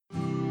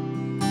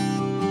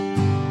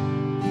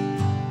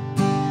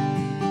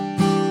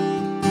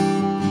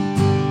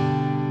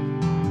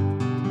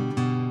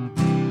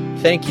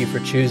Thank you for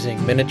choosing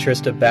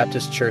Minnetrista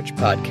Baptist Church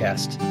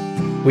podcast.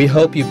 We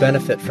hope you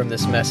benefit from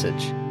this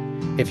message.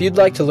 If you'd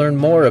like to learn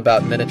more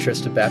about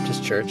Minnetrista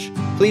Baptist Church,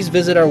 please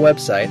visit our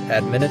website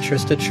at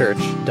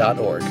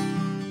minnetristachurch.org.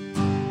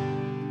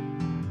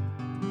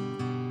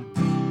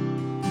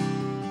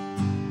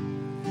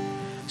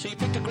 So you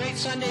picked a great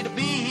Sunday to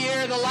be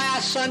here, the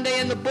last Sunday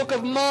in the book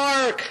of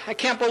Mark. I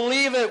can't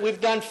believe it.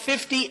 We've done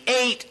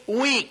 58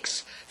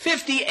 weeks,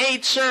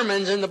 58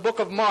 sermons in the book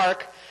of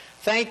Mark.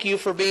 Thank you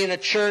for being a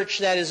church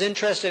that is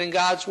interested in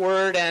God's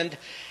Word and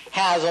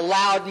has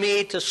allowed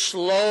me to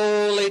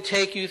slowly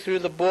take you through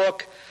the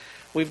book.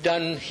 We've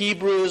done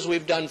Hebrews,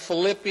 we've done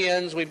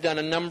Philippians, we've done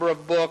a number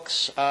of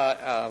books,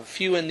 a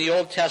few in the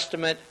Old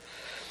Testament.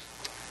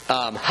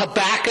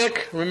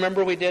 Habakkuk,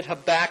 remember we did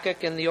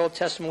Habakkuk in the Old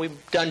Testament.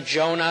 We've done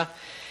Jonah,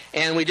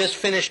 and we just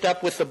finished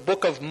up with the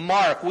book of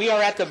Mark. We are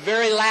at the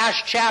very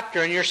last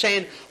chapter, and you're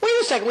saying, wait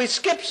a second, we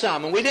skipped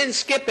some, and we didn't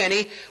skip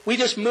any. We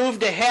just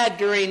moved ahead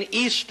during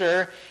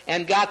Easter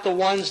and got the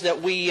ones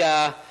that we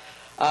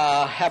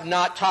have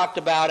not talked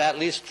about, at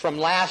least from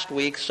last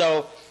week.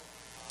 So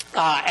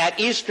at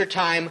Easter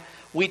time,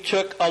 we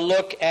took a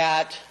look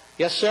at...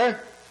 Yes, sir?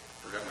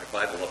 I forgot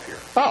my Bible up here.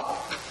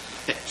 Oh.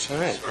 All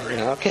right. Sorry.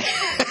 Okay.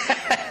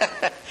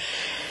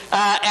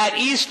 At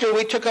Easter,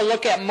 we took a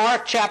look at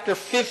Mark chapter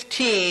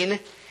 15,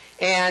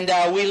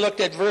 and we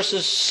looked at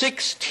verses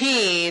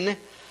 16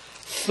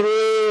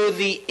 through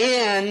the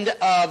end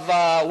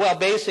of,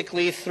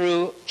 basically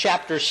through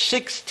chapter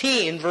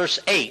 16, verse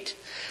 8.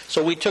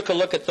 So we took a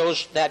look at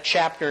that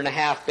chapter and a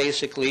half,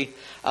 basically,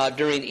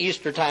 during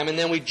Easter time, and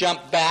then we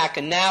jumped back,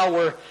 and now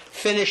we're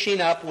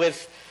finishing up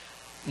with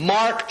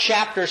Mark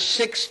chapter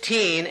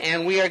 16,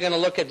 and we are going to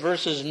look at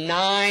verses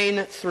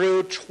 9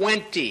 through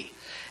 20.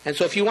 And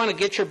so if you want to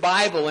get your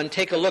Bible and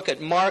take a look at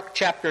Mark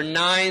chapter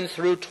 9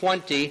 through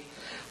 20,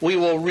 we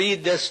will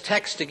read this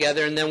text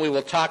together and then we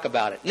will talk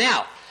about it.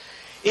 Now,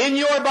 in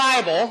your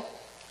Bible,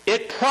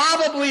 it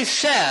probably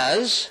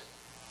says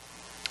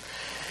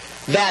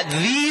that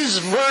these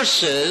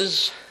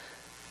verses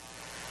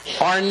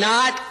are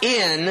not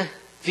in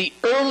the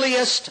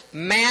earliest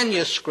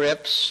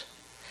manuscripts,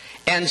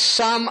 and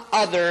some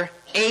other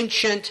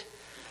ancient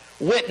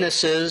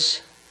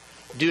witnesses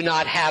do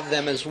not have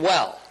them as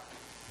well.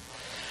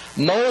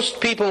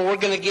 Most people, we're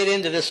going to get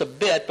into this a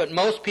bit, but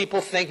most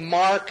people think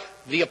Mark,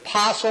 the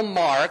Apostle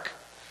Mark,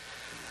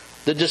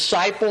 the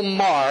disciple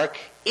Mark,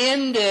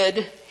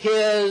 ended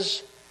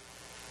his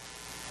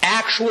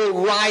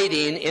actual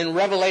writing in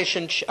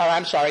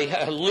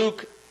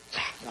Luke.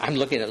 I'm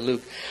looking at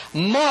Luke.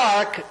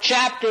 Mark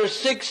chapter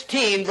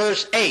 16,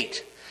 verse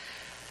 8.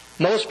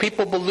 Most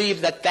people believe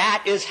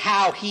that is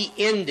how he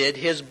ended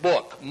his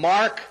book.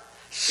 Mark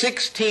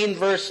 16,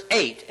 verse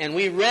 8. And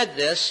we read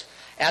this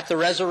at the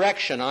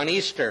resurrection on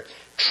Easter.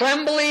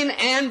 Trembling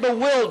and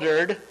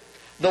bewildered,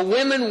 the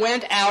women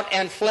went out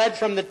and fled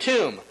from the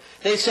tomb.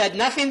 They said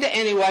nothing to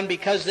anyone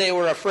because they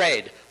were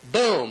afraid.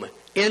 Boom.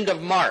 End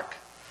of Mark.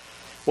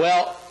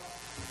 Well,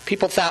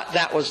 people thought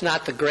that was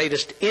not the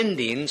greatest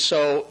ending,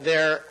 so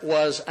there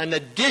was an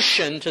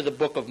addition to the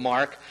book of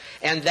Mark,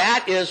 and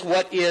that is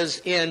what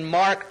is in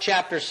Mark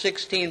chapter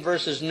 16,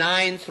 verses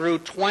 9 through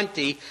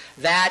 20.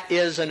 That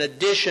is an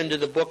addition to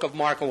the book of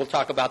Mark, and we'll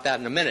talk about that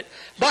in a minute.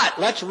 But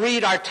let's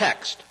read our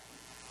text.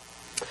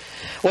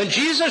 When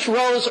Jesus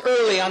rose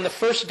early on the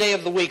first day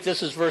of the week,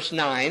 this is verse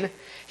 9,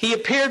 he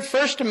appeared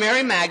first to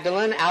Mary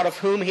Magdalene, out of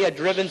whom he had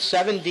driven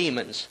 7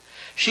 demons.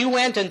 She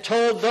went and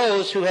told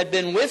those who had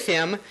been with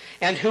him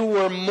and who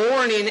were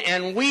mourning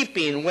and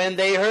weeping. When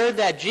they heard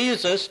that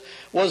Jesus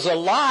was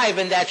alive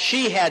and that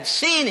she had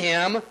seen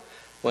him,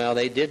 well,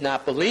 they did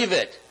not believe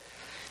it.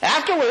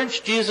 Afterwards,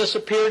 Jesus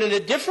appeared in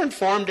a different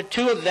form to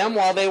 2 of them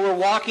while they were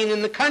walking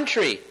in the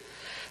country.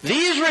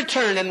 These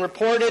returned and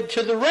reported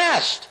to the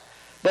rest,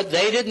 but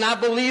they did not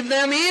believe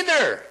them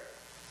either.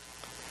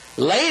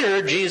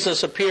 Later,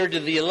 Jesus appeared to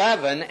the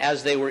 11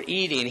 as they were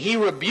eating. He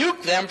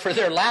rebuked them for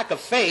their lack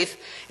of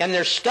faith and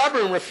their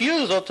stubborn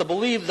refusal to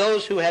believe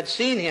those who had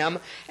seen him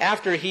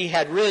after he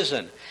had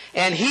risen.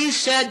 And he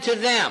said to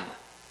them,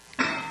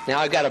 now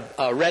I've got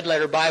a red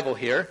letter Bible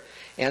here,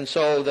 and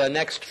so the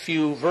next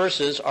few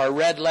verses are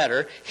red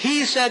letter.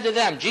 He said to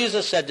them,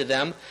 Jesus said to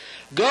them,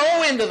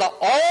 go into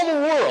all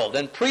the world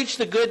and preach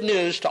the good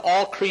news to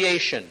all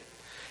creation.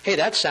 Hey,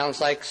 that sounds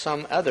like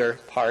some other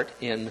part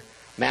in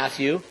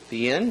Matthew,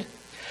 the end.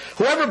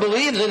 Whoever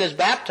believes and is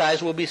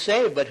baptized will be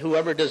saved, but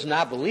whoever does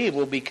not believe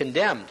will be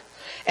condemned.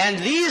 And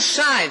these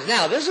signs,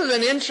 now this is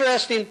an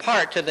interesting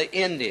part to the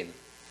ending.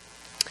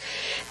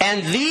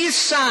 And these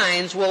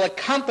signs will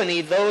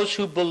accompany those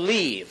who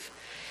believe.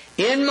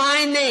 In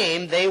my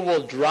name they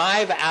will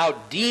drive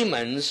out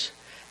demons.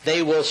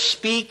 They will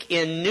speak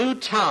in new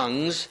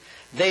tongues.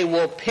 They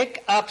will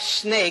pick up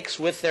snakes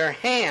with their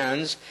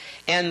hands.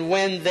 And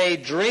when they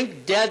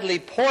drink deadly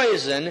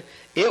poison,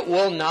 it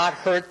will not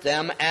hurt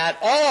them at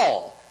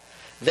all.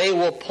 They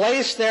will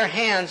place their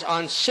hands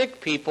on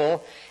sick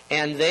people,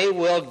 and they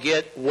will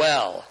get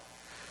well.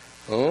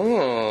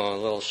 Oh, a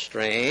little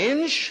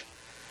strange.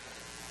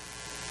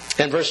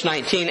 And verse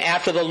 19,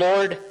 after the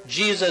Lord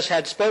Jesus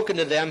had spoken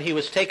to them, he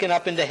was taken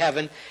up into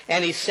heaven,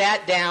 and he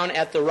sat down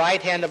at the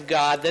right hand of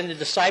God. Then the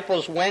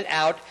disciples went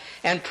out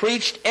and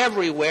preached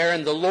everywhere,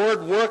 and the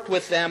Lord worked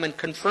with them and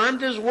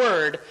confirmed his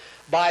word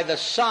by the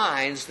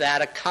signs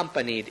that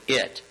accompanied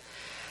it.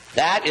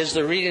 That is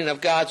the reading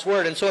of God's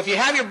word. And so if you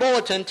have your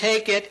bulletin,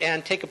 take it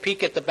and take a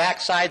peek at the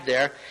back side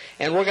there,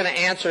 and we're going to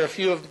answer a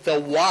few of the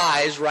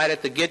whys right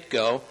at the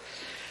get-go.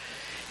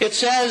 It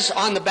says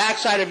on the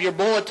backside of your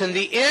bulletin,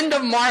 the end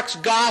of Mark's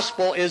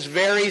gospel is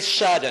very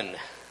sudden.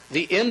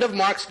 The end of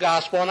Mark's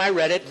gospel, and I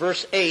read it,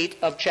 verse 8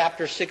 of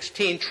chapter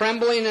 16.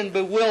 Trembling and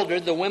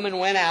bewildered, the women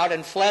went out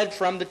and fled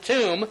from the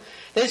tomb.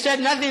 They said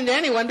nothing to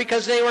anyone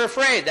because they were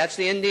afraid. That's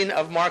the ending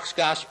of Mark's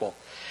gospel.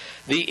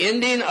 The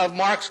ending of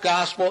Mark's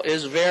gospel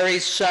is very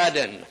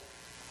sudden.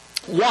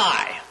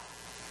 Why?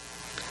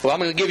 Well, I'm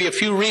going to give you a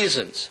few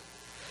reasons.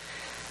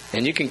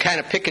 And you can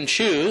kind of pick and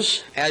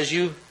choose as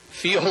you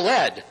feel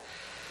led.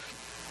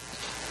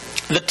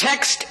 The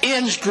text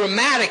ends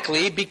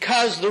dramatically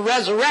because the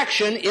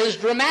resurrection is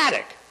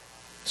dramatic.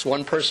 It's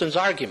one person's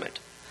argument.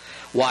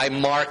 Why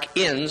Mark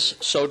ends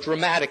so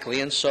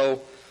dramatically and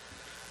so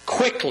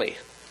quickly.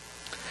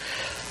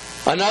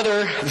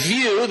 Another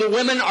view, the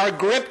women are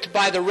gripped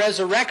by the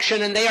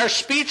resurrection and they are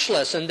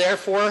speechless, and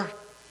therefore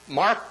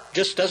Mark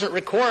just doesn't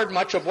record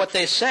much of what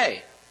they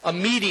say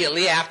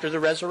immediately after the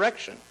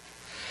resurrection.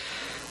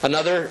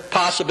 Another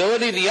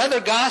possibility, the other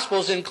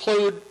Gospels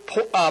include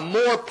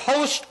more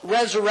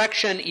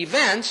post-resurrection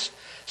events,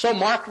 so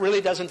Mark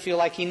really doesn't feel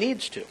like he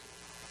needs to.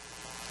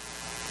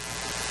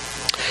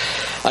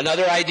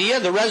 Another idea,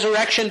 the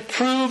resurrection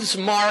proves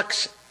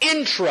Mark's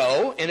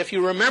intro, and if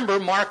you remember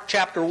Mark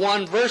chapter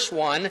 1, verse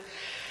 1,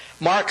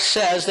 Mark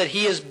says that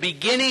he is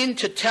beginning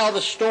to tell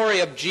the story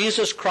of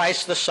Jesus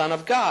Christ, the Son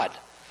of God.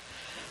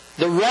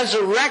 The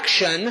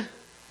resurrection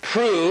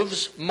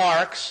proves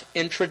Mark's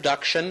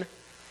introduction,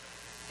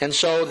 and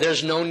so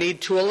there's no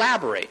need to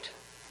elaborate.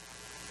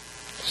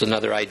 It's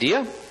another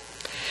idea.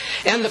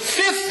 And the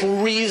fifth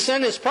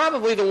reason is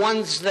probably the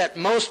ones that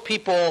most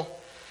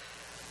people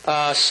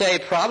say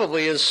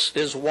probably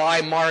is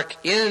why Mark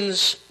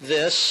ends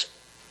this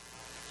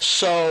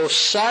so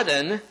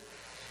sudden,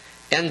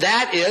 and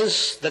that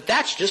is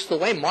that's just the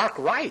way Mark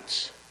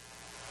writes.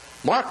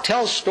 Mark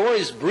tells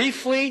stories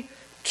briefly,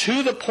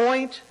 to the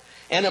point,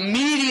 and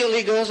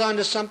immediately goes on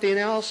to something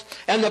else.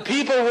 And the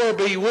people were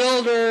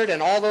bewildered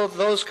and all of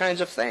those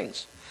kinds of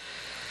things.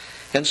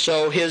 And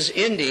so his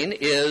ending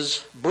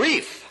is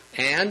brief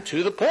and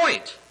to the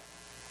point.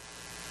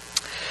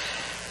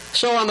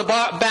 So on the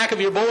back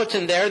of your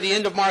bulletin there, the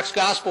end of Mark's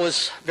gospel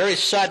is very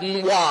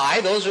sudden.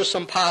 Why? Those are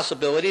some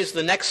possibilities.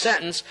 The next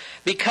sentence,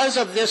 because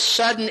of this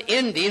sudden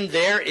ending,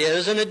 there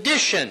is an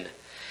addition.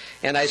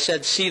 And I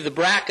said, see the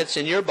brackets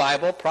in your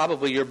Bible.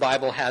 Probably your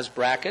Bible has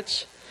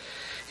brackets.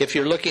 If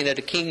you're looking at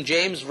a King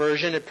James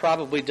Version, it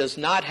probably does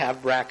not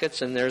have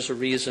brackets, and there's a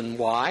reason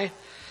why.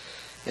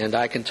 And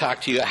I can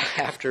talk to you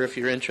after if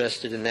you're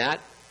interested in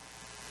that.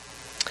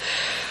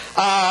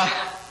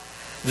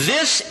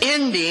 This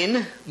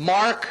ending,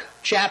 Mark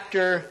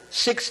chapter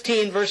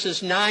 16,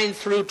 verses 9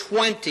 through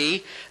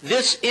 20,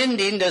 this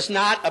ending does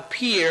not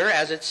appear,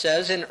 as it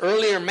says, in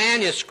earlier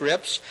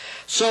manuscripts,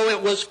 so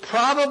it was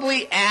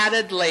probably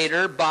added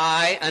later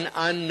by an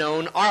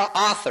unknown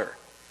author.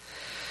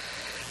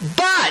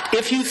 But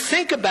if you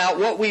think about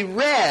what we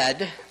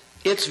read,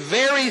 it's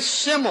very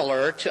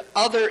similar to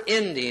other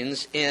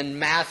endings in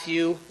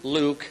Matthew,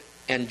 Luke,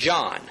 and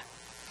John.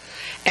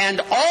 And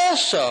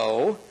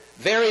also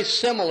very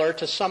similar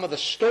to some of the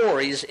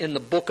stories in the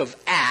book of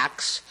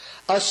Acts,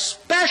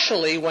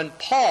 especially when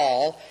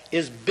Paul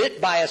is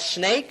bit by a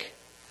snake,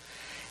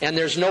 and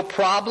there's no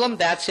problem.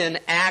 That's in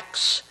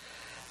Acts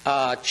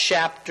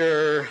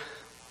chapter...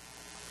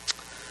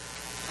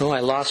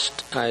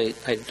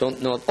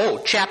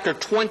 chapter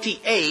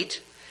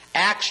 28,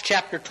 Acts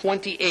chapter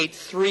 28,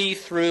 3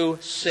 through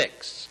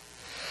 6.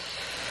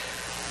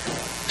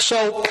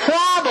 So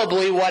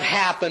probably what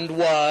happened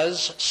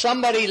was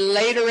somebody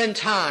later in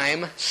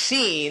time,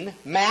 seen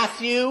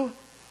Matthew,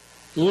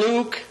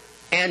 Luke,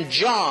 and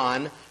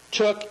John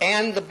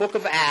and the book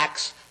of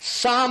Acts,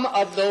 some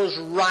of those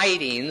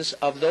writings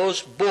of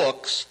those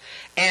books,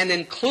 and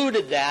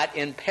included that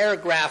in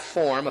paragraph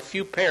form, a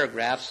few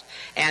paragraphs,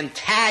 and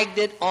tagged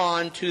it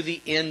on to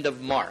the end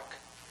of Mark.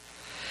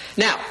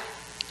 Now,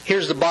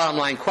 here's the bottom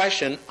line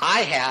question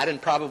I had,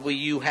 and probably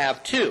you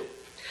have too.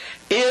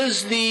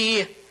 Is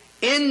the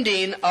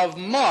ending of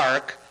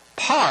Mark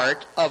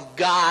part of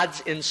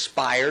God's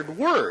inspired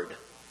word?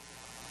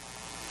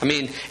 I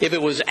mean, if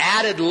it was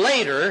added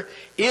later,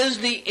 is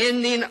the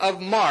ending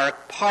of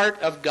Mark part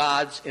of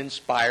God's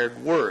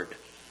inspired word?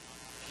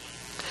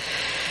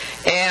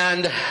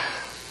 And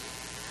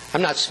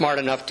I'm not smart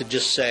enough to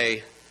just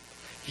say,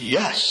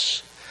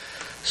 yes.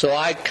 So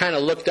I kind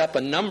of looked up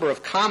a number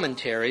of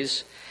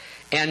commentaries,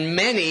 and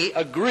many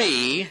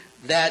agree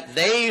that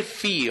they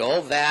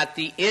feel that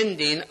the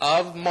ending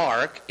of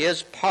Mark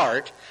is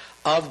part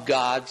of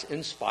God's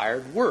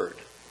inspired word,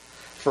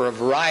 for a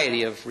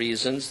variety of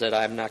reasons that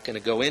I'm not going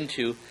to go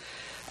into.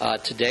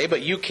 today,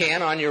 but you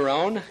can on your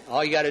own.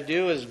 All you got to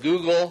do is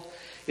Google,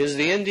 is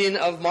the ending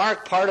of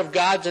Mark part of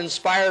God's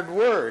inspired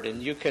word?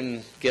 And you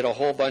can get a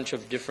whole bunch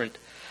of different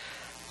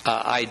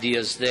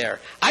ideas there.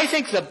 I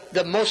think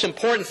the most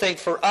important thing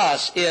for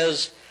us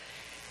is,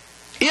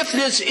 if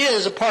this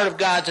is a part of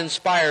God's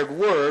inspired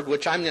word,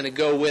 which I'm going to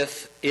go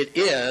with it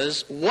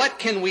is, what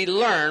can we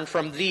learn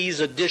from these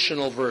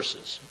additional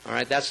verses? All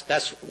right,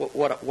 that's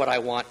what I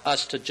want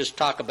us to just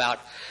talk about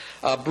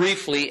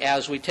briefly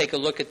as we take a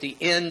look at the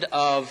end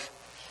of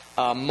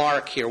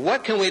Mark here.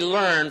 What can we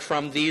learn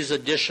from these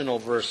additional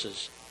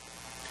verses?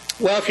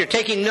 Well, if you're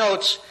taking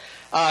notes,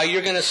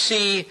 you're going to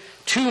see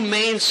two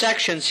main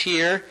sections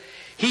here.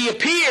 He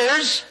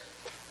appears,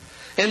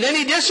 and then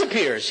he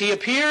disappears. He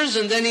appears,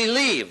 and then he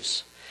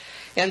leaves.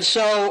 And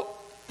so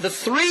the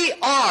three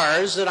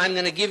R's that I'm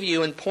going to give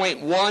you in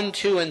point 1,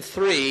 2, and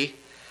 3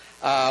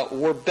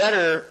 were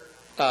better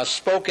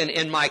spoken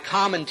in my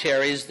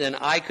commentaries than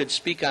I could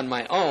speak on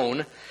my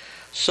own.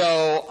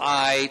 So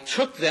I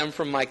took them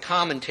from my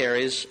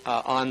commentaries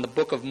on the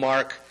book of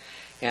Mark,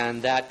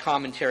 and that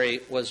commentary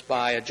was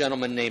by a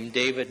gentleman named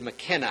David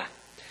McKenna.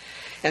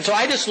 And so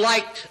I just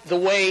liked the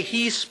way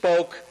he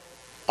spoke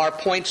our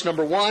points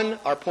number 1,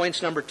 our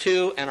points number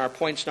 2, and our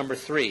points number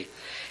 3.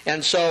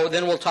 And so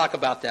then we'll talk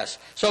about this.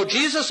 So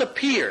Jesus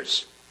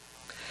appears.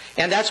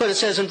 And that's what it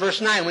says in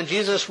verse 9. When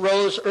Jesus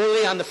rose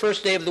early on the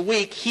first day of the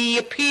week, he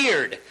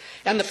appeared.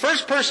 And the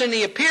first person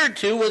he appeared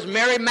to was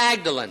Mary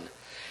Magdalene.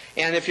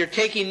 And if you're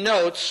taking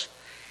notes,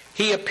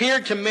 he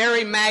appeared to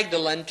Mary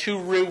Magdalene to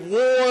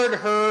reward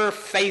her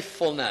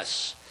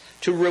faithfulness.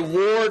 To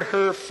reward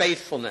her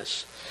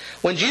faithfulness.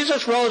 When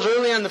Jesus rose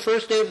early on the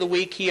first day of the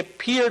week, he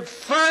appeared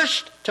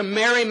first to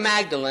Mary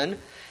Magdalene,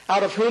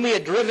 out of whom he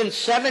had driven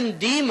 7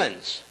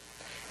 demons.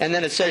 And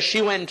then it says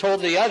she went and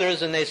told the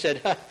others, and they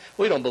said,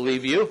 we don't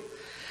believe you.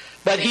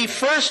 But he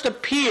first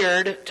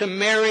appeared to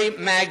Mary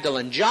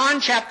Magdalene. John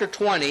chapter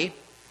 20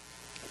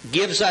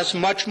 gives us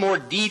much more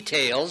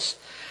details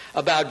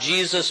about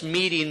Jesus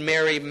meeting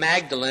Mary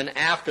Magdalene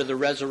after the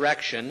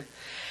resurrection.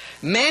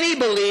 Many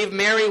believe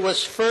Mary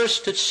was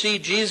first to see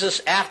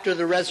Jesus after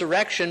the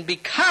resurrection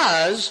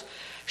because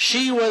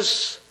she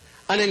was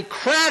an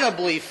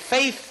incredibly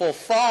faithful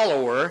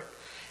follower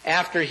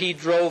after he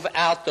drove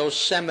out those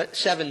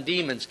 7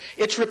 demons.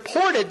 It's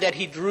reported that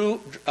he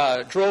drove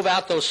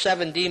out those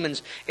 7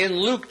 demons in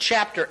Luke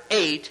chapter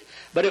 8,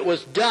 but it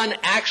was done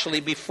actually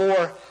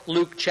before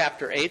Luke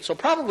chapter 8. So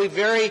probably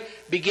very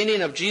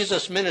beginning of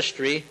Jesus'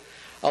 ministry,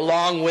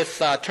 along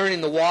with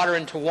turning the water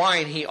into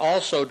wine, he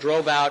also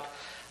drove out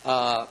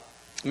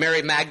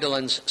Mary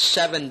Magdalene's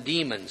 7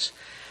 demons.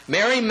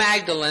 Mary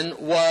Magdalene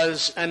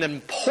was an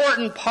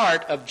important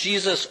part of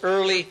Jesus'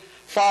 early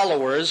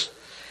followers,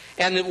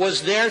 and it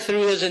was there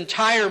through his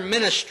entire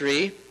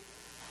ministry,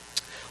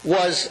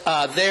 was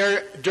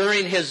there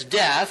during his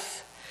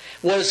death,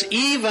 was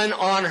even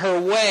on her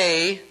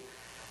way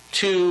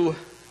to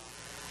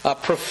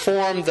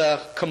perform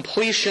the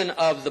completion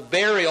of the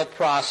burial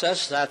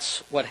process. That's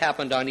what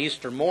happened on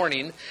Easter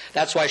morning.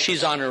 That's why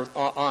she's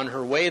on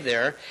her way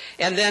there.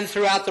 And then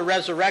throughout the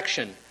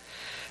resurrection.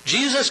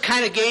 Jesus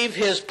kind of gave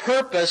his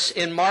purpose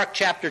in Mark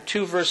chapter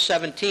 2, verse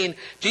 17.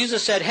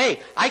 Jesus said,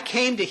 hey, I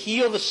came to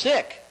heal the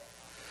sick.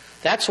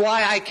 That's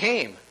why I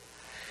came.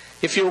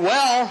 If you're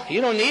well,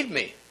 you don't need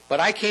me. But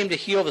I came to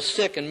heal the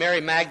sick, and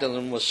Mary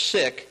Magdalene was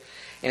sick,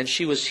 and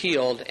she was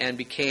healed and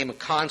became a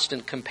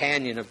constant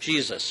companion of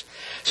Jesus.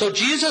 So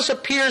Jesus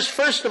appears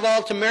first of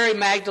all to Mary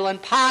Magdalene,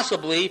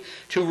 possibly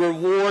to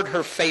reward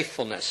her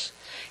faithfulness.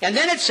 And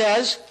then it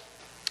says,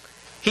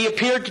 he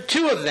appeared to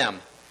 2 of them.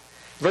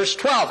 Verse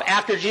 12,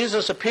 after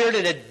Jesus appeared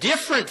in a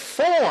different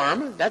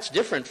form, that's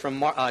different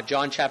from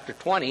John chapter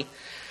 20,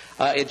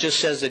 it just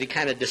says that he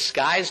kind of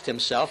disguised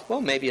himself.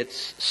 Well, maybe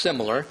it's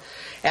similar.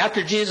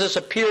 After Jesus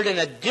appeared in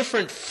a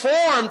different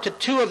form to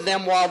 2 of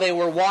them while they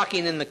were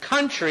walking in the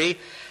country,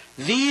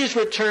 these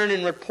returned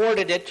and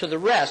reported it to the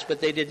rest,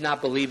 but they did not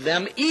believe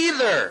them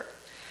either.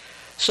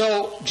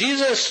 So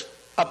Jesus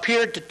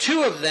appeared to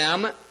 2 of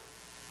them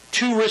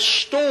to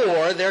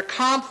restore their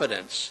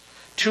confidence.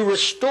 To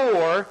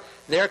restore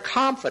their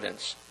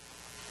confidence.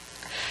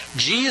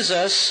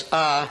 Jesus,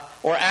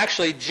 or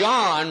actually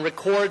John,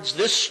 records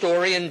this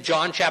story in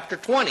John chapter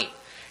 20.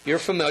 You're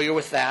familiar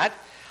with that.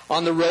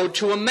 On the road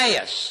to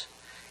Emmaus.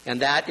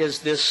 And that is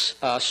this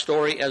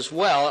story as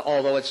well,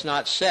 although it's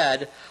not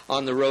said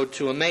on the road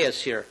to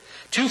Emmaus here.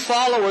 2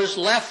 followers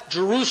left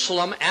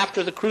Jerusalem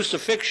after the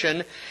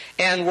crucifixion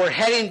and were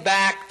heading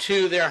back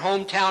to their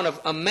hometown of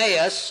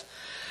Emmaus.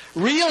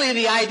 Really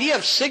the idea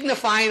of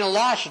signifying a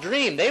lost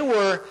dream. They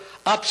were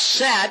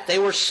upset, they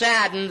were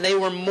saddened, they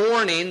were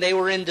mourning, they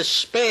were in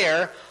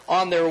despair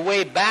on their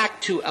way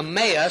back to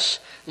Emmaus.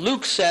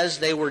 Luke says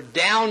they were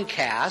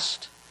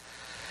downcast.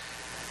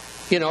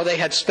 You know, they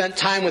had spent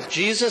time with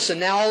Jesus and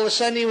now all of a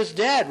sudden he was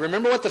dead.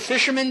 Remember what the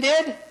fishermen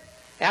did?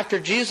 After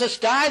Jesus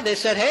died, they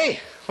said, hey,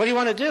 what do you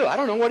want to do? I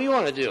don't know, what do you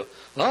want to do?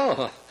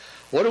 Oh,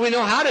 what do we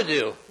know how to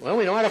do? Well,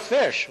 we know how to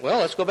fish. Well,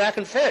 let's go back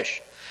and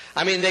fish.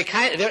 I mean,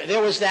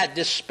 there was that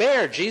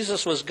despair.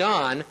 Jesus was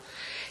gone.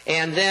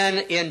 And then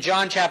in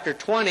John chapter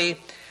 20,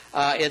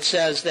 it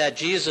says that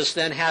Jesus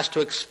then has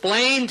to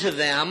explain to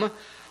them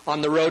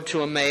on the road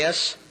to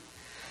Emmaus.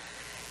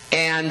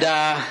 And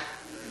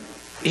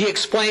he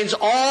explains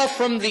all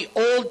from the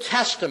Old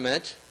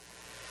Testament.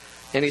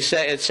 And it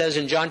says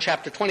in John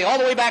chapter 20, all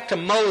the way back to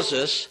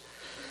Moses,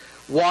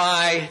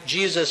 why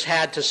Jesus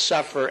had to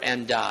suffer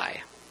and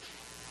die.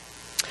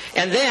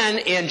 And then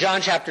in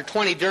John chapter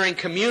 20, during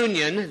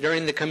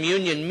the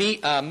communion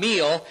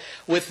meal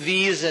with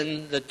these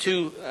and the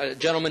two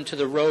gentlemen to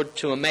the road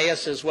to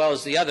Emmaus as well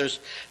as the others,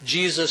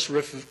 Jesus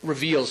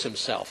reveals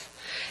himself.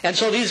 And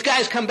so these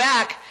guys come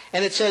back,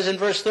 and it says in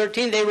verse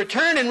 13, they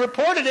returned and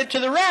reported it to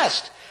the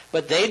rest,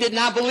 but they did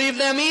not believe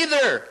them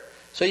either.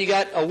 So you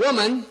got a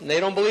woman, and they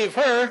don't believe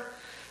her.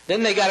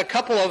 Then they got a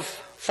couple of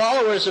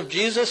followers of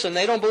Jesus, and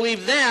they don't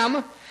believe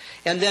them.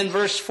 And then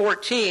verse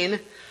 14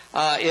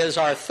 is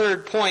our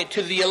third point.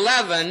 To the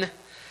 11,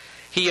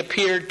 he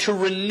appeared to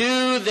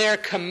renew their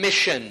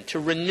commission. To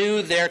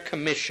renew their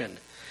commission.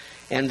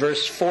 And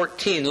verse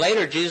 14,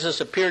 later Jesus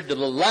appeared to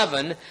the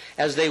 11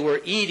 as they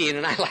were eating.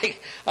 And I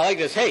like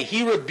this. Hey,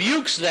 he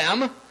rebukes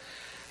them.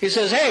 He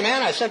says, hey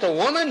man, I sent a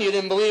woman, you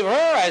didn't believe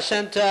her. I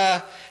sent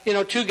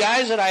two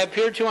guys that I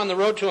appeared to on the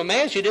road to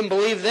Emmaus, you didn't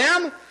believe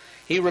them.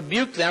 He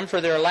rebuked them for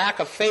their lack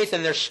of faith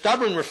and their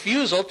stubborn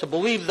refusal to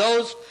believe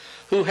those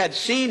who had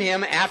seen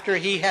him after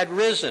he had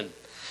risen.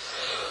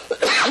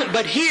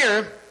 But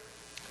here,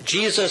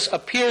 Jesus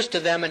appears to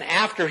them, and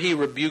after he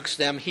rebukes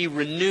them, he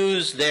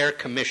renews their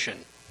commission.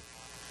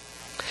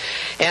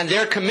 And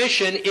their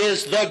commission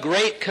is the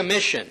Great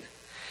Commission.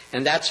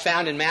 And that's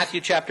found in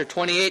Matthew chapter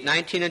 28,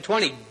 19 and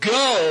 20.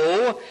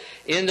 Go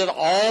into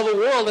all the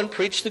world and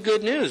preach the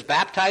good news,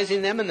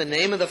 baptizing them in the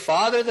name of the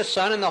Father, the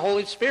Son, and the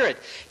Holy Spirit,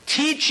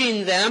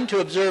 teaching them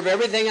to observe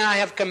everything I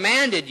have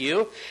commanded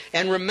you.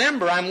 And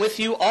remember, I'm with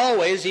you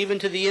always, even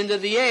to the end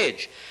of the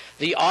age.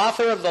 The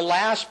author of the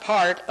last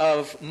part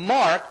of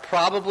Mark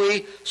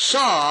probably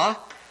saw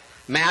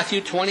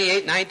Matthew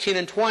 28, 19,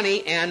 and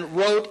 20 and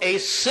wrote a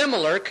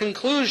similar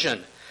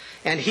conclusion.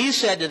 And he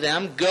said to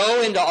them,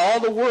 go into all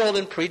the world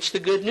and preach the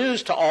good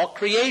news to all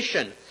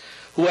creation.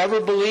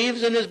 Whoever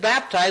believes and is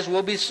baptized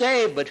will be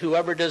saved, but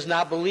whoever does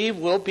not believe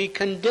will be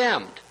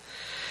condemned.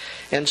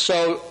 And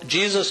so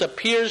Jesus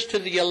appears to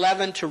the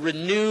 11 to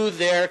renew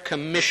their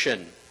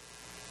commission.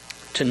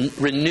 To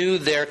renew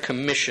their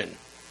commission.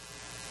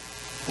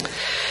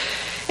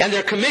 And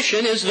their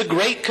commission is the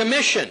Great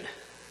Commission.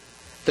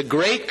 The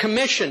Great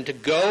Commission to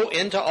go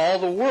into all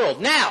the world.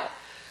 Now,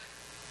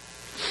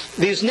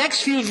 these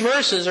next few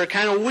verses are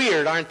kind of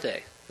weird, aren't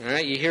they? All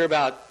right, you hear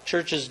about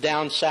churches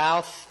down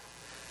south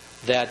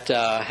that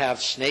have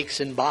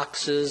snakes in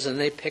boxes, and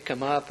they pick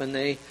them up and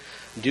they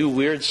do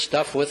weird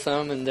stuff with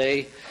them, and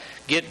they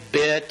get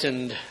bit,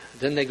 and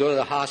then they go to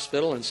the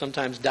hospital and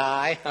sometimes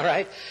die. All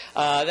right,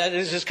 that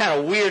is just kind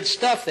of weird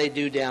stuff they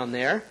do down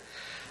there.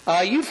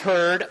 You've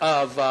heard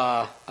of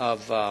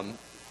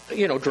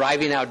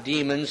driving out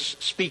demons,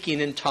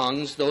 speaking in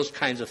tongues, those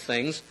kinds of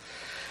things.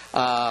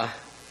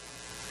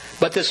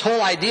 But this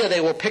whole idea they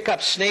will pick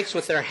up snakes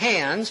with their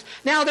hands.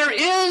 Now there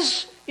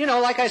is,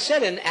 like I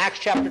said in Acts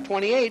chapter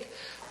 28,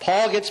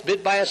 Paul gets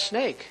bit by a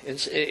snake.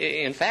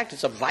 In fact,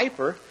 it's a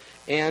viper,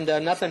 and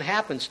nothing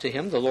happens to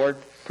him. The Lord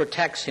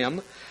protects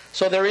him.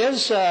 So there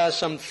is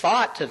some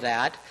thought to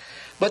that.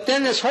 But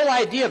then this whole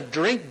idea of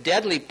drink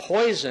deadly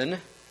poison,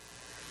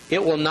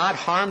 it will not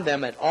harm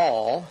them at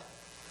all.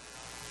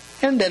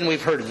 And then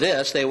we've heard of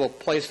this, they will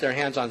place their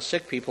hands on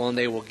sick people and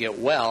they will get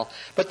well.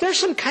 But there's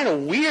some kind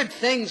of weird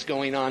things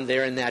going on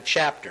there in that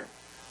chapter.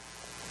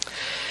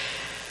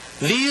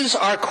 These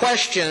are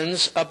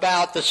questions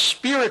about the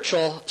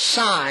spiritual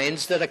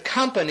signs that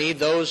accompany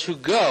those who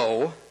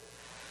go.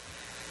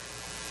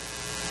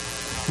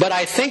 But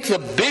I think the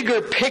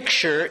bigger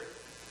picture,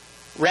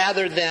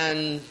 rather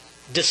than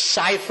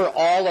decipher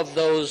all of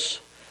those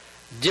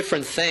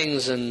different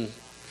things and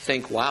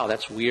think, wow,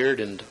 that's weird,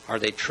 and are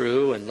they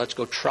true, and let's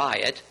go try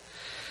it.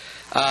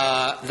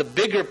 The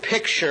bigger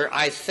picture,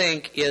 I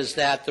think, is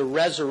that the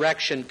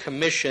resurrection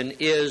commission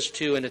is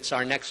to, and it's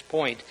our next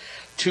point,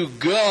 to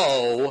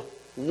go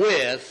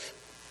with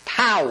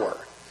power.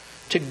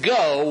 To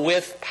go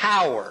with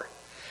power.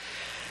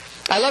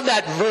 I love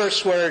that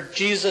verse where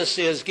Jesus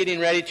is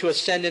getting ready to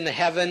ascend into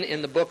heaven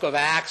in the book of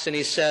Acts, and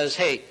he says,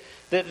 hey,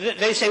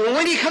 they say, well,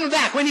 when are you coming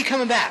back? When are you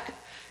coming back?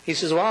 He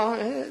says, well,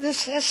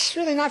 that's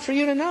really not for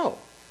you to know.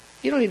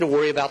 You don't need to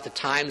worry about the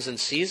times and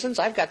seasons.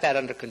 I've got that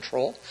under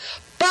control.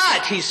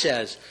 But, he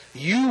says,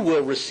 you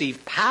will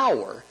receive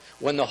power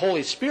when the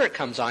Holy Spirit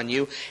comes on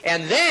you.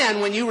 And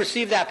then, when you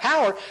receive that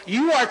power,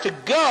 you are to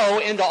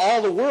go into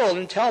all the world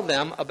and tell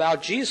them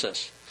about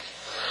Jesus.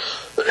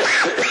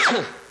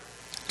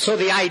 So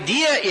the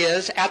idea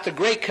is, at the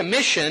Great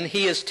Commission,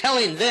 he is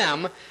telling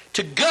them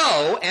to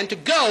go, and to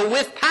go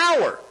with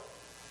power.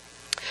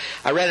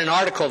 I read an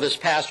article this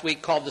past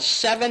week called The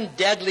 7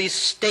 Deadly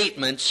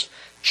Statements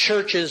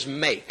Churches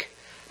Make.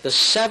 The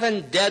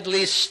 7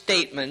 deadly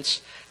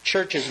statements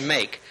churches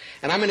make.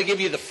 And I'm going to give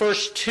you the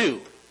first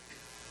 2.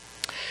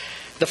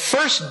 the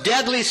first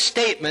deadly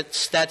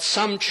statements that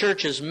some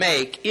churches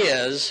make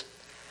is,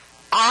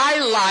 I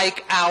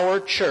like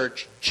our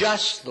church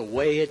just the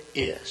way it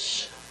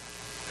is.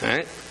 All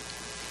right?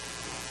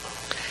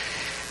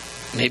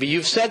 Maybe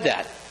you've said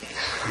that.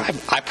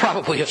 I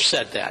probably have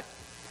said that.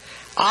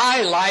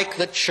 I like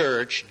the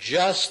church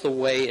just the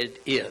way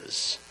it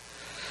is.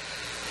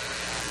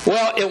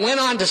 Well, it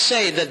went on to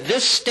say that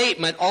this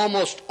statement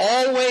almost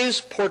always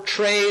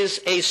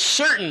portrays a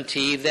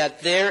certainty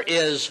that there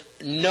is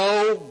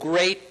no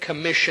Great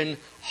Commission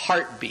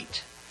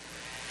heartbeat.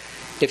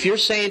 If you're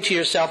saying to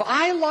yourself,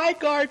 I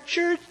like our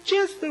church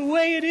just the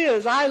way it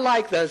is. I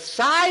like the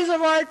size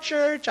of our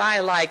church. I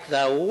like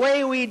the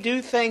way we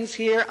do things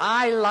here.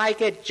 I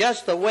like it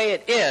just the way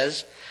it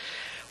is.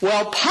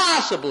 Well,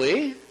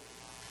 possibly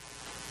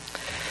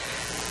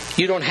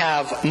you don't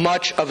have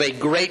much of a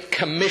Great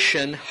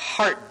Commission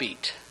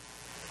heartbeat.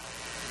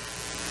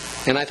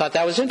 And I thought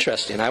that was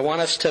interesting. I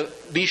want us to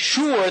be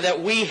sure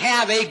that we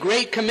have a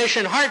Great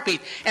Commission heartbeat.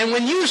 And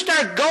when you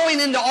start going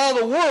into all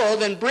the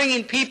world and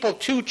bringing people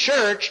to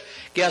church,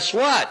 guess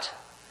what?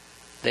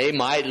 They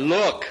might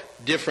look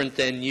different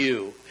than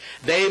you.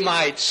 They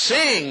might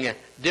sing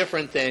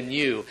different than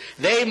you.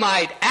 They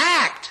might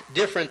act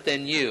different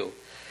than you.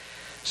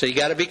 So you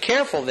got to be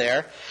careful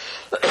there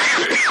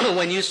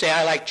when you say,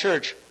 I like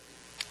church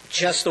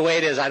just the way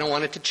it is. I don't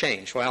want it to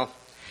change. Well,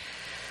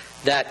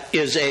 that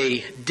is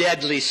a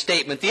deadly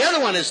statement. The other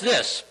one is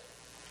this.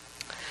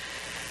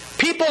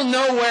 People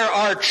know where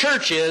our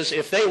church is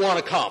if they want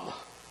to come. All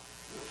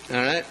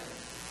right?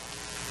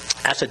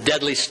 That's a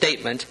deadly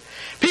statement.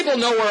 People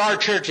know where our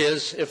church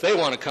is if they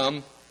want to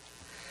come.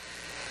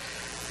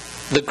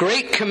 The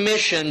Great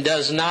Commission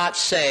does not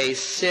say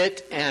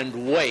sit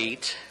and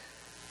wait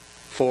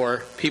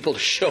for people to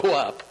show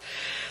up.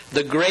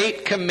 The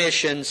Great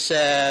Commission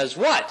says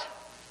what?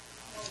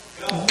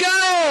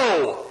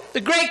 Go!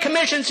 The Great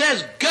Commission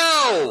says,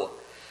 go!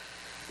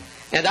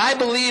 And I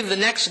believe the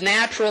next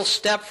natural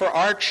step for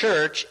our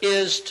church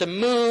is to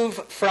move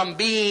from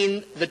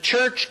being the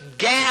church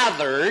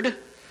gathered.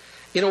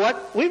 You know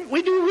what? We do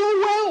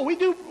really well.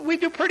 We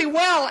do pretty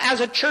well as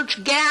a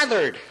church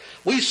gathered.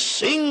 We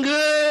sing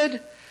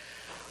good.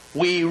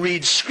 We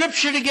read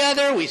Scripture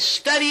together. We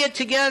study it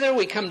together.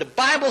 We come to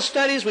Bible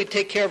studies. We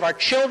take care of our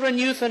children,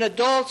 youth, and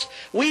adults.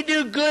 We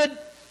do good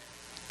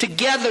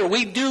together.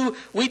 We do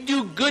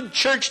good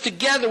church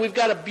together. We've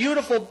got a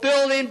beautiful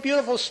building,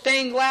 beautiful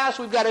stained glass.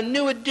 We've got a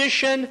new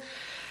addition.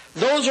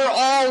 Those are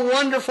all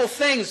wonderful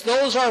things.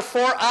 Those are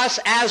for us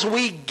as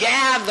we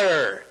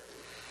gather.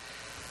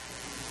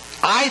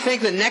 I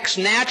think the next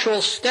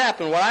natural step,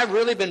 and what I've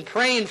really been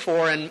praying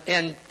for and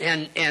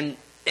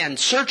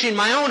searching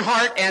my own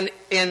heart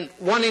and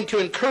wanting to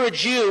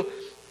encourage you,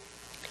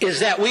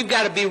 is that we've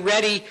got to be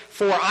ready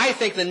for, I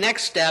think, the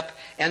next step.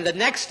 And the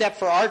next step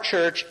for our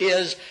church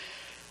is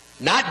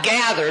not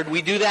gathered.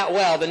 We do that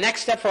well. The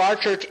next step for our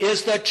church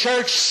is the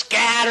church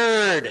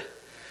scattered.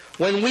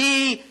 When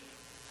we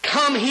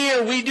come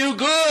here, we do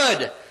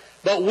good.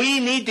 But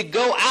we need to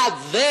go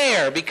out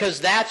there,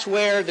 because that's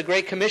where the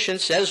Great Commission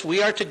says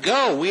we are to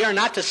go. We are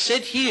not to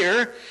sit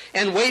here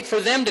and wait for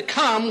them to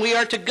come. We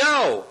are to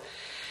go.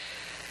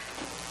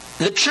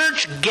 The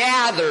church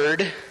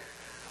gathered,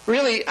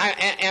 really,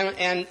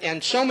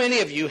 and so many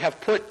of you have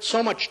put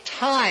so much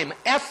time,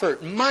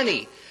 effort,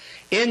 money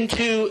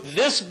into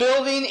this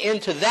building,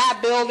 into that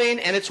building,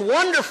 and it's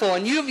wonderful,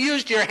 and you've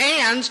used your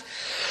hands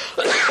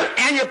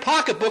and your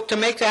pocketbook to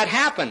make that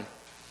happen.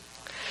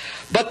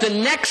 But the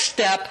next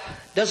step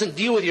doesn't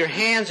deal with your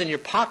hands and your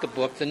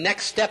pocketbook. The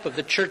next step of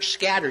the church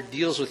scattered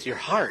deals with your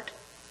heart.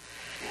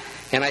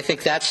 And I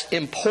think that's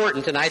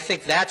important, and I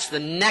think that's the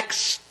next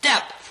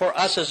step for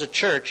us as a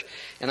church.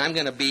 And I'm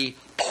going to be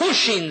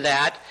pushing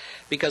that,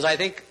 because I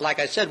think, like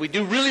I said, we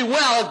do really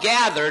well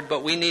gathered,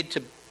 but we need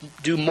to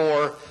do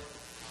more,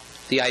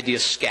 the idea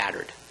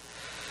scattered.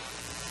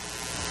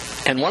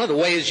 And one of the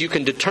ways you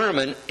can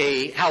determine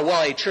how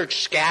well a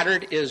church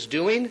scattered is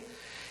doing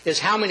is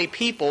how many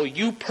people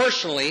you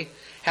personally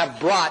have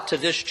brought to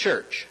this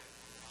church.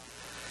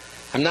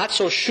 I'm not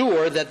so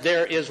sure that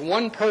there is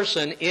one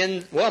person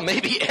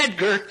maybe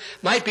Edgar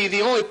might be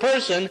the only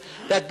person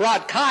that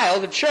brought Kyle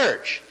to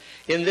church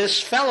in this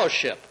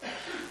fellowship.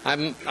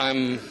 And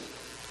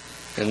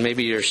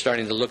maybe you're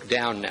starting to look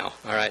down now.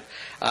 All right.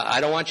 I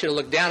don't want you to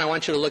look down. I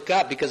want you to look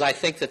up, because I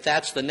think that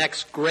that's the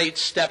next great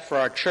step for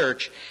our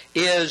church,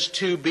 is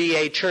to be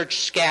a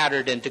church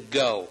scattered and to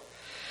go.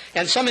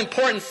 And some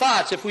important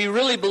thoughts. If we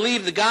really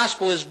believe the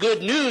gospel is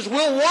good news,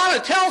 we'll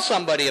want to tell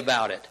somebody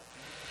about it.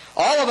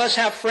 All of us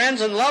have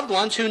friends and loved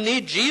ones who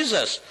need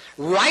Jesus.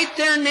 Write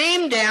their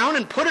name down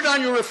and put it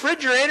on your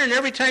refrigerator, and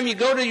every time you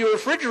go to your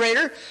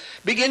refrigerator,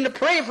 begin to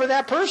pray for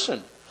that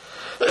person.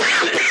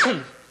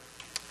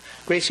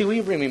 Gracie, will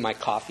you bring me my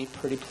coffee,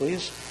 pretty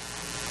please?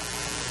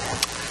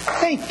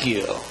 Thank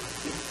you.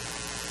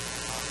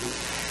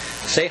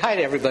 Say hi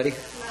to everybody.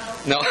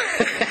 No.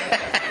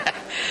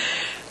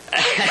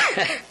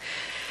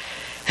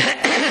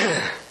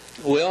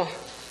 Will,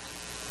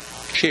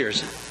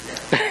 cheers.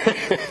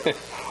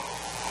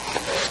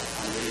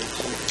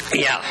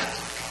 Yeah.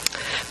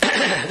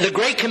 The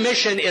Great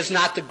Commission is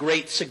not the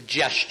Great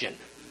Suggestion.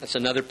 That's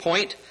another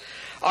point.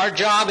 Our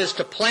job is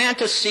to plant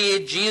a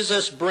seed.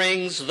 Jesus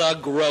brings the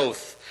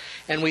growth.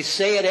 And we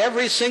say it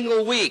every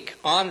single week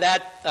on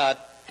the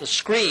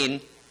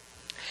screen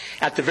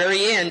at the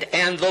very end.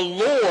 And the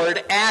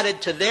Lord added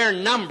to their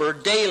number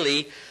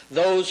daily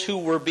those who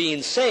were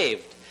being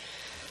saved.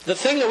 The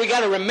thing that we got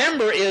to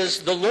remember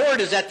is the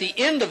Lord is at the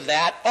end of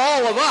that.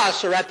 All of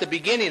us are at the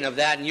beginning of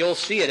that, and you'll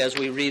see it as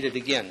we read it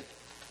again.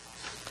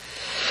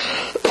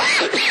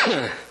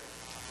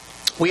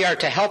 We are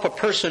to help a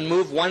person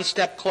move one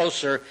step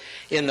closer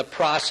in the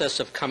process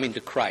of coming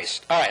to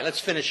Christ. All right, let's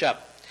finish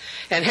up.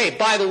 And hey,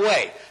 by the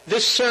way,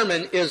 this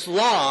sermon is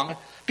long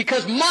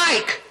because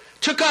Mike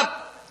took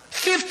up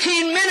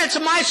 15 minutes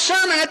of my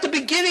sermon at the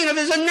beginning of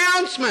his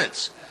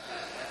announcements.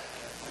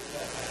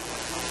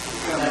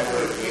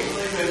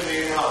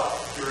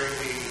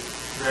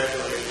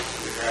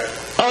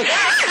 Okay.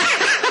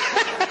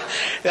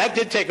 That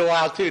did take a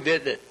while too,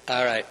 didn't it?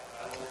 All right.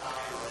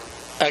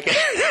 Okay.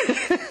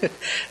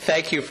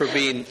 Thank you for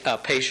being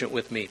patient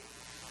with me.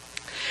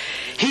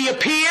 He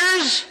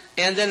appears,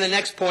 and then the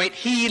next point,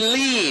 he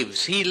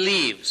leaves. He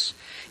leaves.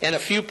 And a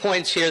few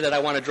points here that I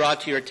want to draw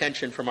to your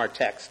attention from our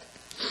text.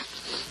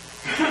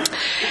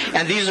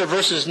 And these are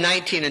verses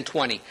 19 and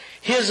 20.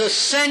 His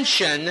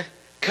ascension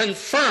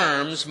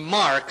confirms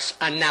Mark's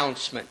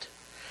announcement.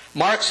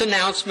 Mark's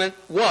announcement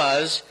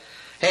was,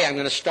 hey, I'm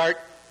going to start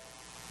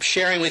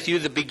sharing with you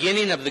the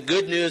beginning of the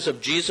good news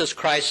of Jesus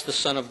Christ, the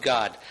Son of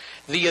God.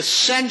 The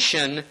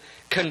ascension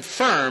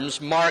confirms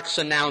Mark's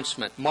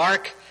announcement.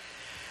 Mark's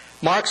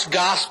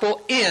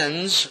gospel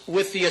ends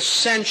with the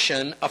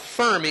ascension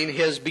affirming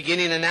his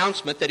beginning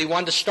announcement that he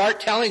wanted to start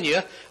telling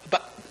you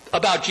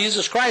about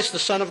Jesus Christ, the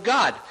Son of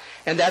God.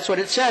 And that's what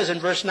it says in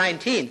verse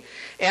 19.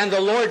 And the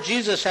Lord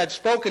Jesus had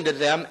spoken to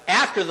them.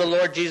 After the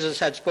Lord Jesus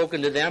had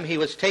spoken to them, he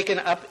was taken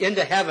up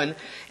into heaven,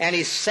 and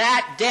he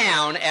sat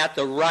down at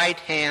the right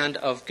hand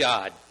of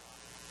God.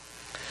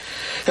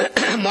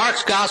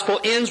 Mark's gospel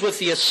ends with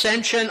the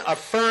ascension,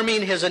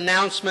 affirming his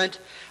announcement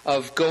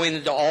of going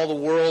into all the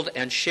world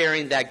and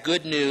sharing that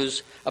good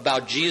news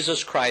about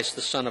Jesus Christ,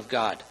 the Son of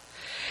God.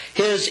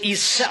 His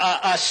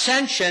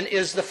ascension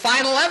is the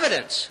final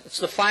evidence. It's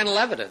the final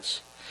evidence.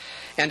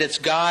 And it's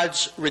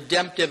God's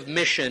redemptive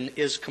mission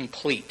is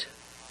complete.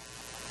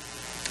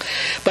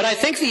 But I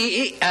think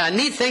the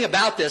neat thing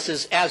about this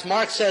is, as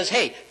Mark says,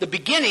 hey, the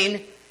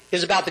beginning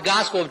is about the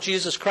gospel of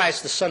Jesus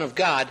Christ, the Son of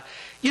God.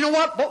 You know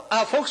what,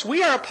 folks?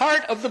 We are a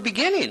part of the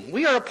beginning.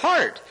 We are a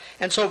part.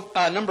 And so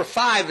number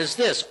 5 is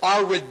this.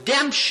 Our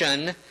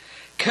redemption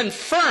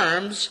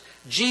confirms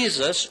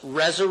Jesus'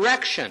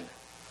 resurrection.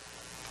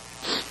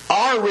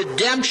 Our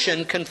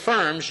redemption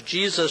confirms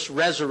Jesus'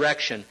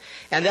 resurrection.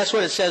 And that's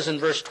what it says in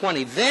verse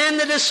 20. Then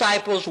the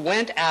disciples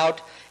went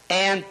out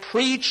and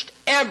preached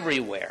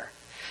everywhere.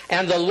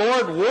 And the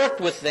Lord worked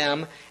with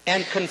them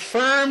and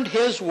confirmed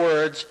his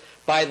words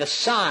by the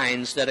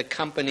signs that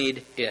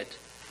accompanied it.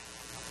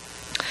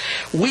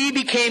 We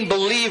became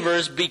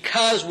believers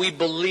because we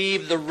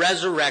believe the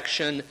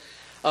resurrection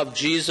of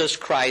Jesus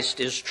Christ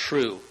is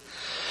true.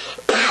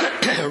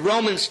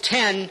 Romans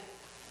 10,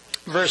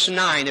 verse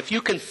 9. If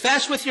you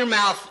confess with your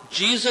mouth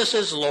Jesus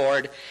is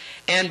Lord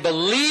and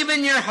believe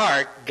in your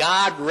heart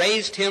God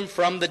raised him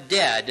from the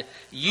dead,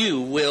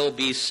 you will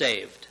be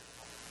saved.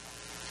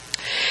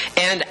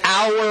 And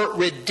our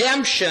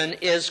redemption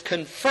is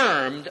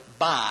confirmed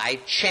by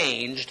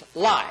changed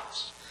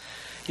lives.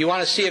 You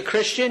want to see a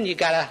Christian, you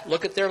got to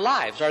look at their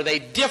lives. Are they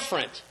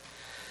different?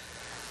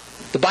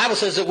 The Bible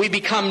says that we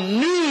become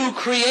new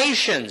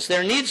creations.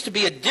 There needs to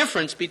be a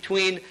difference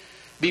between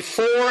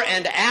before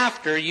and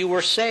after you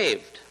were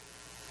saved.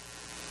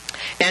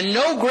 And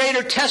no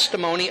greater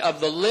testimony of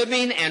the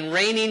living and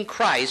reigning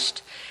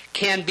Christ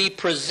can be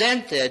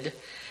presented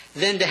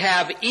than to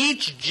have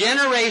each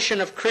generation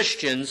of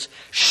Christians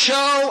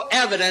show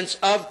evidence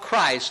of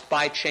Christ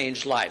by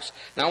changed lives.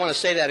 Now I want to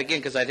say that again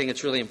because I think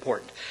it's really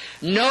important.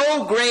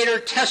 No greater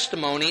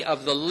testimony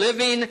of the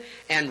living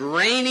and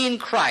reigning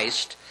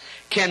Christ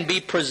can be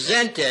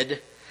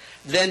presented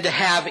than to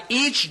have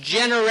each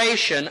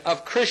generation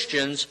of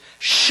Christians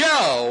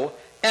show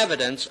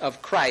evidence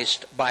of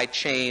Christ by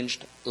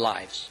changed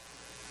lives.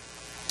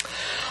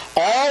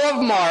 All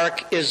of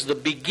Mark is the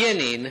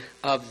beginning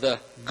of the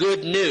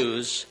good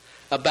news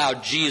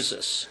about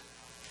Jesus.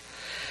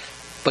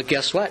 But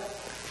guess what?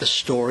 The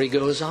story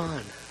goes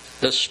on.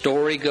 The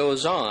story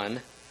goes on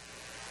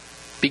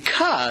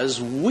because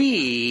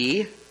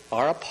we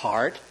are a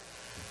part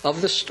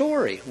of the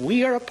story.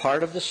 We are a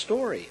part of the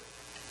story.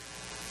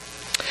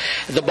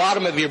 At the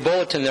bottom of your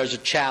bulletin, there's a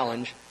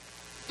challenge.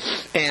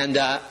 And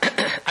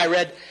I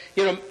read,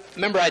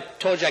 remember I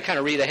told you I kind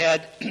of read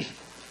ahead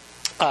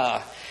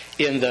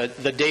in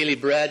the Daily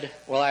Bread?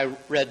 Well, I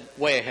read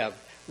way ahead.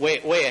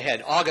 Way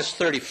ahead. August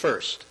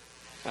 31st.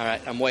 All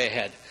right, I'm way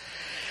ahead.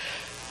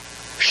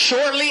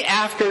 Shortly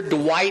after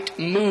Dwight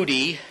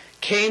Moody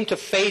came to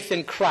faith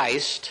in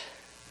Christ,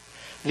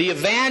 the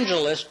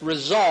evangelist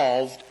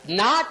resolved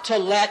not to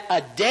let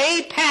a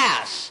day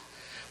pass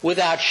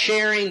without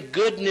sharing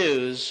good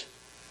news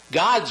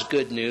God's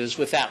good news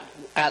with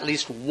at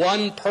least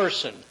one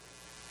person.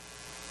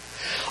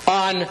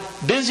 On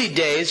busy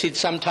days, he'd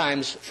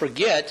sometimes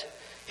forget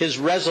his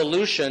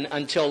resolution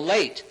until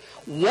late.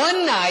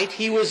 One night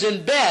he was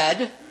in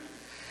bed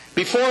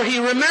before he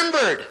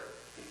remembered.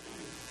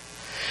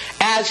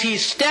 As he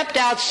stepped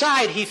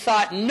outside, he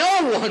thought,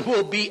 no one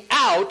will be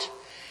out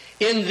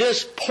in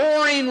this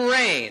pouring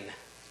rain.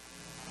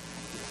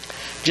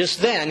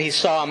 Just then he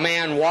saw a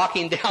man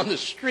walking down the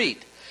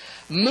street.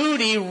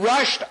 Moody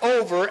rushed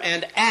over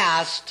and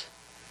asked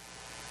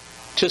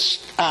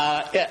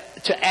the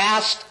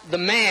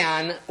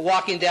man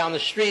walking down the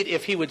street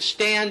if he would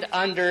stand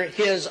under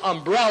his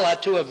umbrella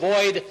to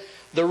avoid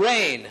the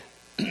rain.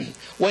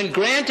 When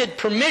granted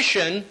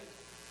permission,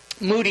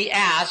 Moody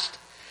asked,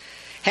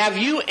 "Have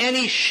you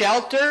any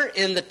shelter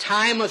in the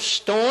time of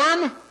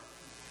storm?"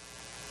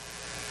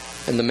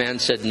 And the man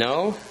said,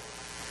 "No."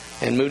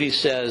 And Moody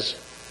says,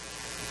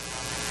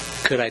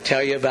 "Could I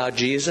tell you about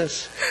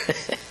Jesus?"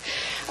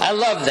 I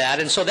love that.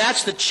 And so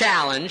that's the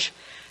challenge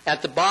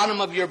at the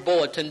bottom of your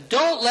bulletin.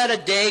 Don't let a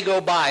day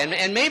go by.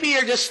 And maybe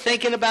you're just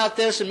thinking about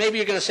this, and maybe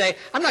you're going to say,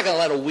 I'm not going to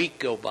let a week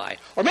go by.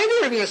 Or maybe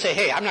you're going to say,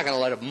 hey, I'm not going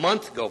to let a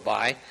month go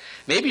by.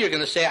 Maybe you're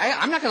going to say,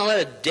 I'm not going to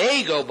let a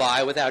day go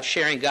by without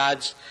sharing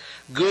God's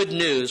good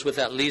news with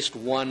at least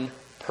one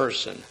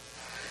person.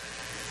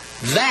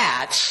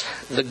 That's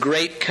the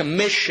Great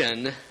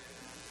Commission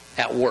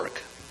at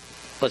work.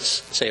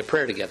 Let's say a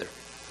prayer together.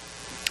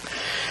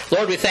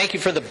 Lord, we thank you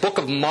for the book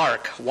of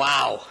Mark.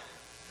 Wow.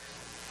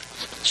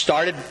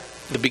 Started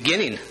the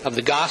beginning of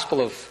the gospel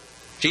of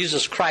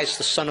Jesus Christ,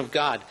 the Son of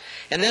God.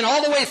 And then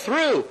all the way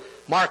through,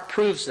 Mark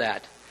proves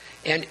that.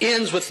 And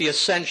ends with the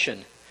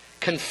ascension,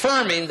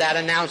 confirming that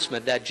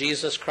announcement that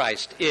Jesus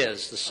Christ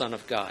is the Son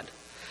of God.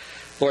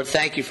 Lord,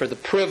 thank you for the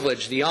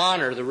privilege, the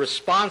honor, the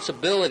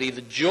responsibility,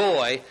 the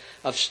joy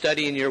of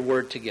studying your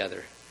word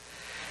together.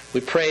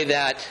 We pray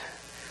that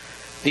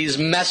these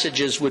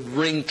messages would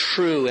ring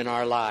true in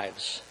our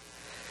lives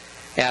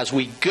as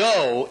we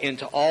go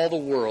into all the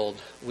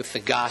world with the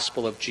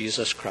gospel of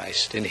Jesus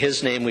Christ. In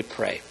His name we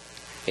pray.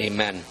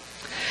 Amen.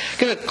 I'm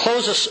going to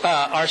close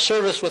our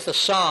service with a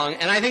song,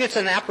 and I think it's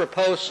an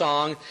apropos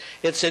song.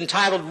 It's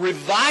entitled,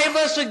 Revive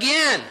Us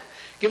Again.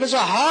 Give us a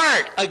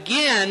heart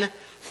again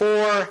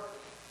for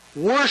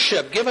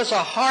worship. Give us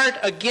a heart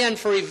again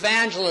for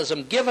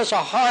evangelism. Give us a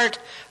heart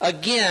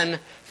again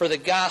for the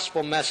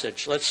gospel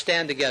message. Let's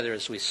stand together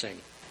as we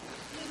sing.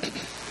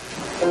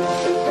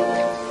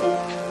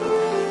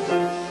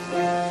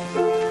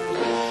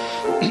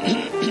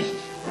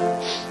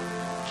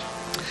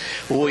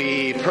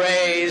 We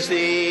praise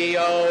Thee,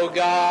 O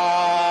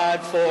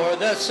God, for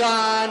the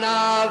Son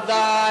of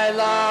Thy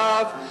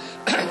love,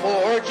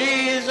 for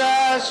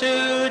Jesus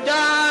who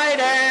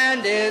died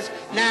and is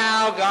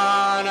now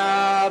gone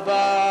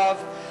above.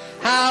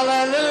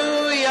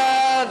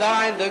 Hallelujah,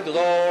 Thine the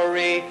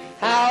glory.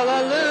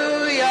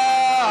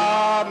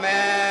 Hallelujah,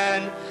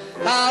 amen.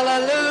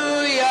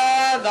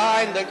 Hallelujah,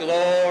 Thine the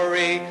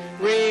glory.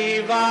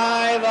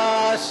 Revive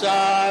us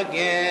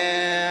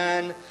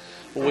again.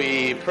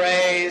 We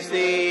praise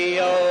Thee,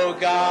 O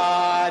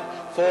God,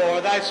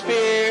 for Thy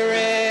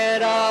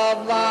Spirit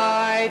of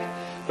light,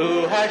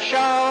 who has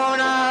shown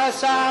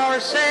us our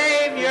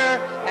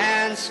Savior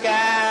and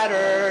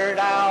scattered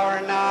our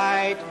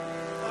night.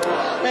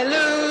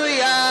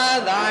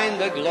 Hallelujah, Thine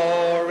the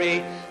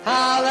glory.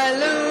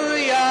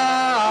 Hallelujah,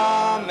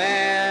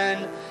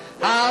 amen.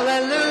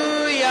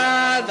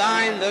 Hallelujah,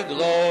 Thine the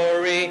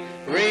glory.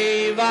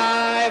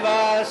 Revive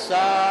us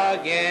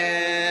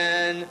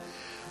again.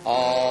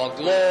 All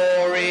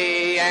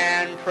glory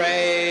and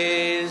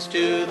praise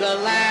to the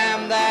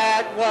Lamb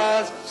that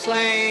was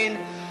slain,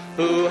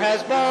 who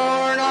has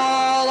borne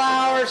all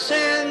our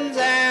sins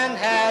and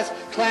has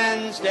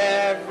cleansed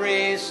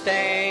every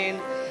stain.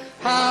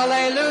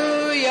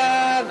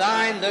 Hallelujah,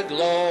 Thine the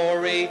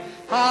glory.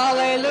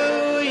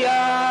 Hallelujah,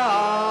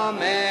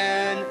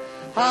 amen.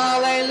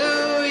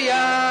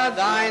 Hallelujah,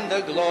 Thine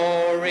the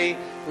glory.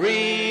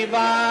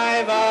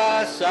 Revive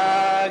us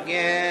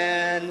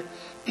again.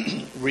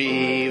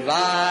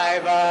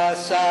 Revive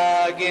us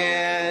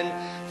again.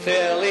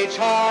 Fill each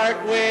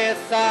heart with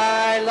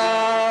Thy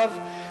love.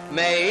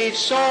 May each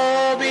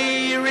soul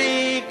be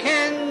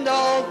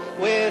rekindled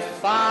with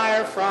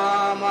fire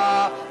from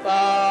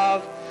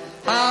above.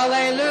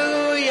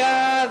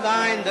 Hallelujah,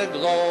 Thine the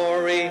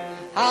glory.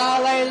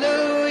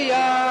 Hallelujah,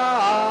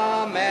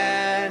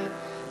 amen.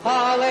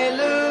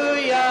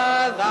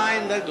 Hallelujah,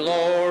 Thine the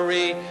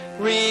glory.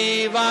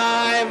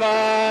 Revive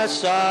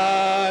us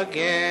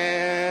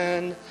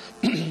again.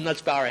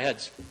 Let's bow our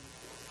heads.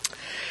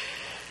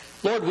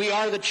 Lord, we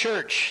are the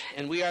church,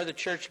 and we are the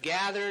church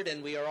gathered,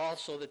 and we are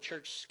also the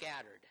church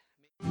scattered.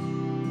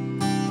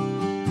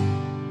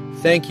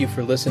 Thank you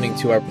for listening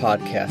to our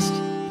podcast.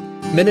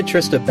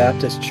 Minnetrista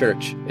Baptist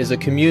Church is a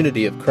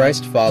community of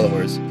Christ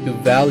followers who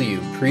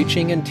value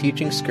preaching and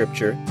teaching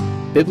Scripture,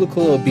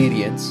 biblical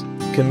obedience,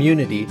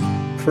 community,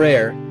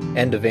 prayer,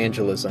 and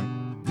evangelism.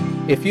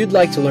 If you'd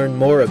like to learn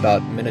more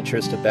about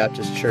Minnetrista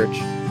Baptist Church,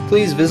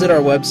 please visit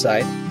our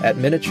website at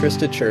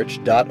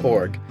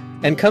minnetristachurch.org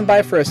and come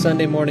by for a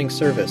Sunday morning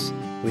service.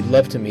 We'd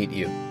love to meet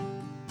you.